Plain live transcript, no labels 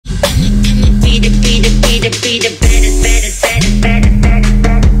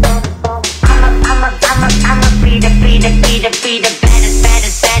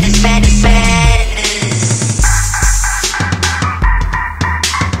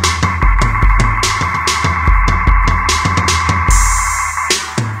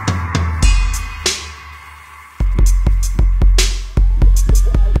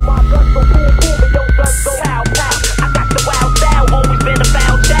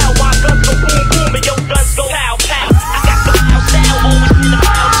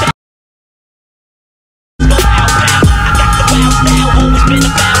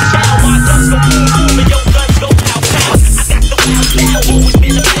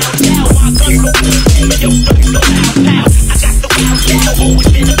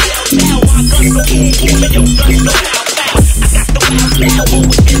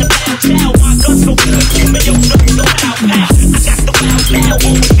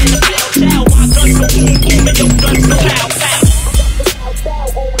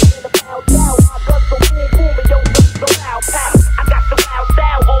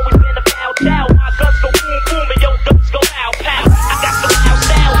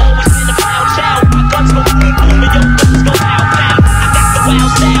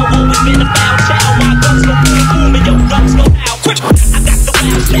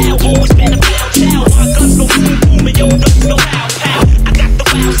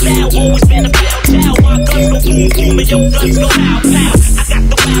been a pow chow. My guns go boom boom and your guns go pow pow. I got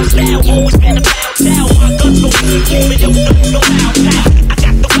the wild style, always been a pow chow. My guns go boom boom and your guns go pow pow. I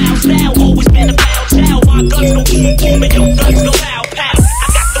got the wild style, always been a pow chow. My guns go boom boom and your guns go pow pow. I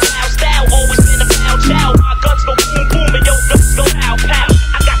got the wild style, always been a pow chow. My guns go boom boom and your guns go pow pow.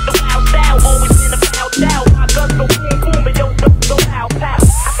 I got the wild style, always been a pow chow. My guns go boom boom and your guns go pow pow.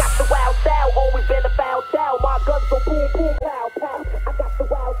 I got the wild style, always been a pow chow. My guns go boom boom pow pow. I got the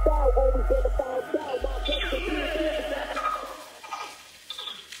wild style, always been a pow chow. My guns go boom boom pow.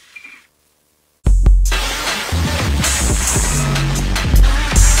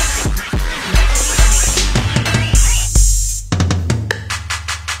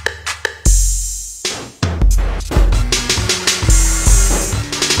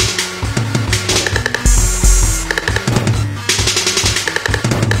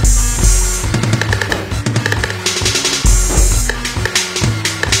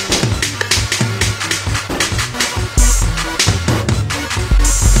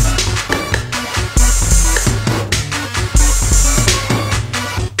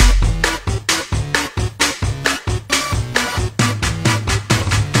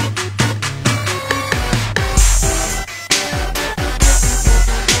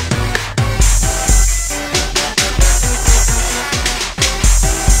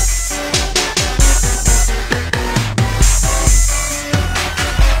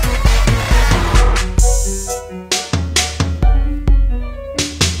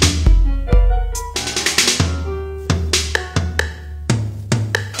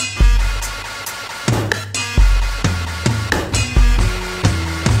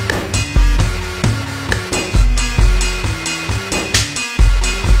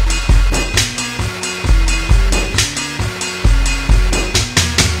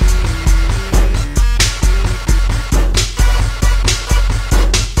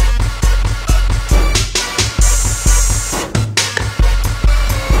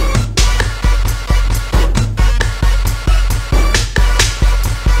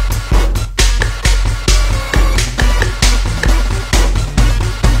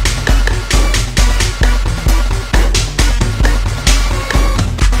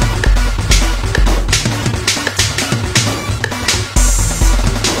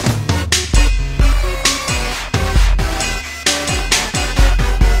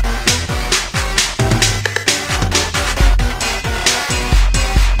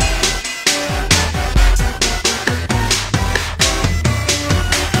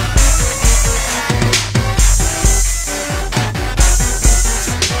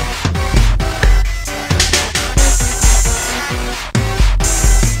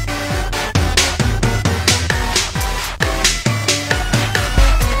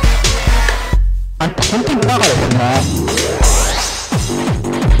本当にバカですね。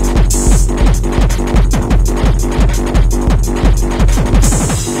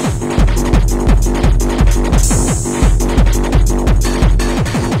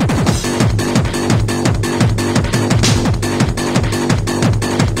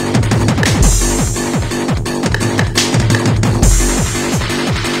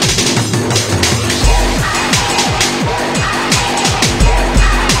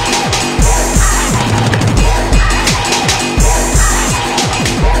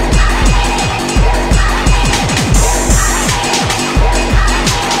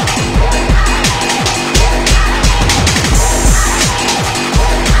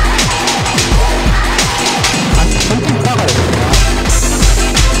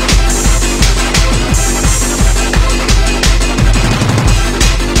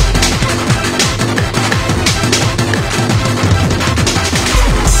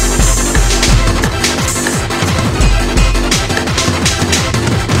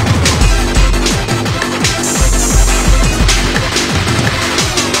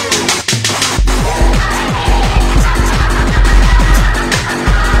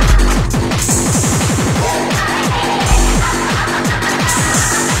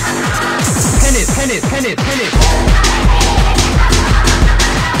Pin it.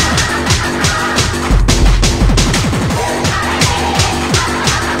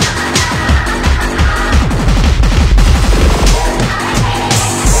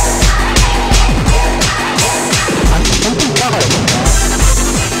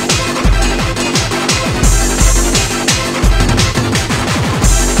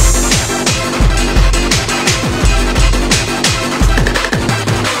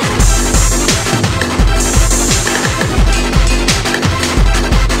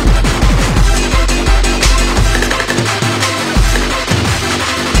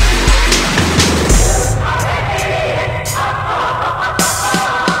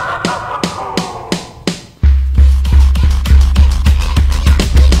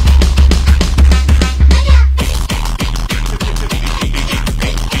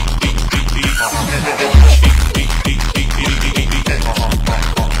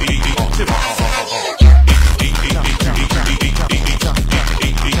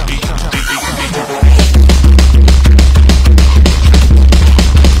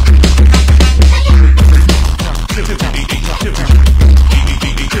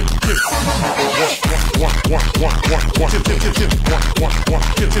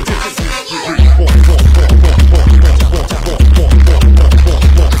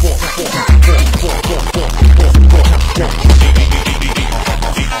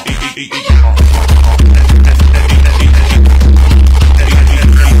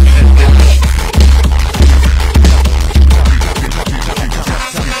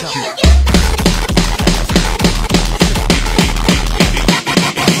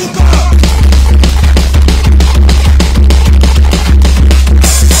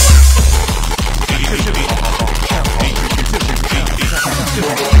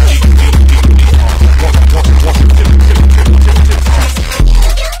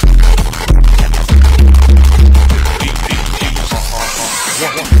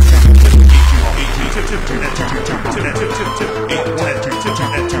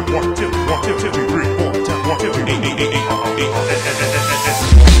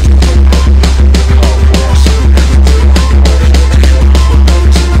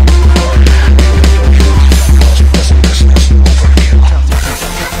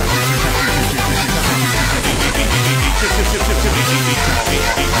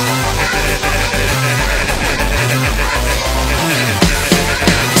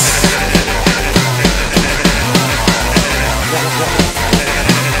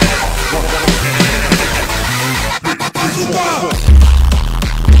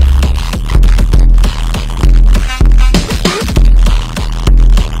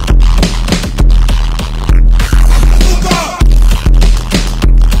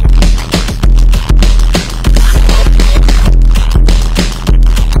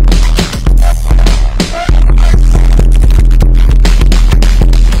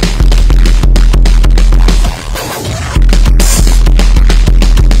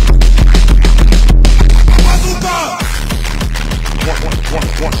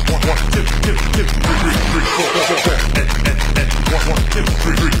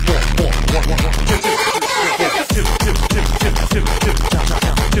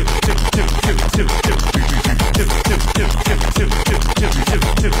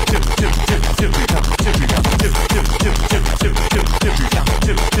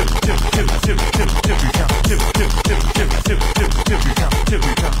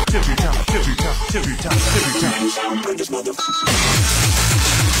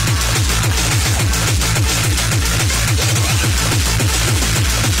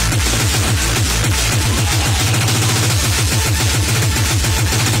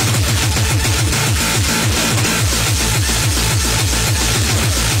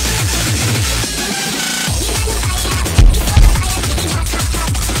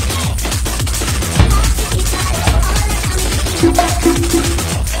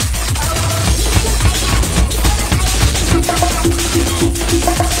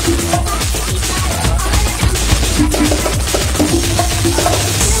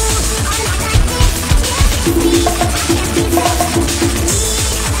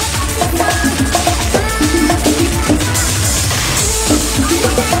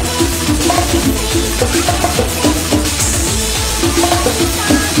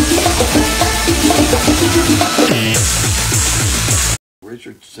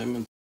 Richard Simmons.